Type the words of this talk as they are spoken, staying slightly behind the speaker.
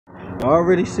I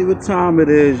already see what time it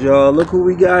is, y'all. Look who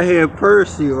we got here,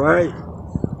 Percy, right?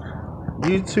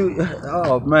 YouTube.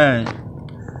 Oh man.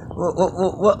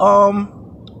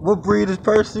 What breed is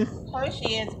Percy?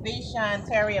 Percy is Bichon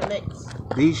Terrier mix.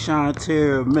 Bichon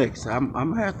Terrier mix. I'm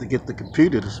gonna have to get the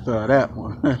computer to spell that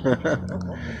one.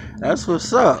 That's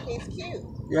what's up. He's cute.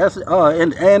 Yes. Oh,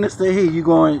 and it's the heat. You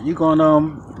going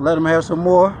let him have some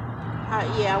more?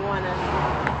 Yeah, I wanna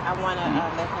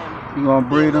let him. You gonna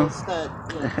breed him? Stud,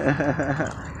 yeah.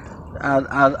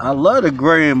 I love the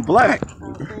gray and black.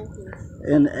 Oh, thank you.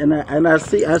 And I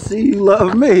see you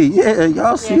love me. Yeah,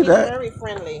 y'all see he's that? Very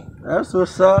friendly. That's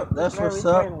what's up. That's what's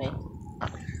up. Friendly.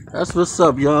 That's what's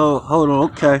up, y'all. Hold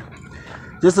on, okay.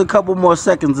 Just a couple more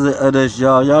seconds of this,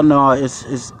 y'all. Y'all know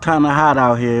it's kind of hot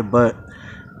out here, but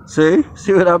see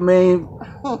what I mean?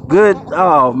 Good.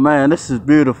 Oh man, this is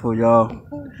beautiful, y'all.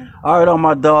 All right, all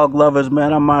my dog lovers,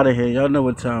 man. I'm out of here. Y'all know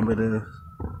what time it is.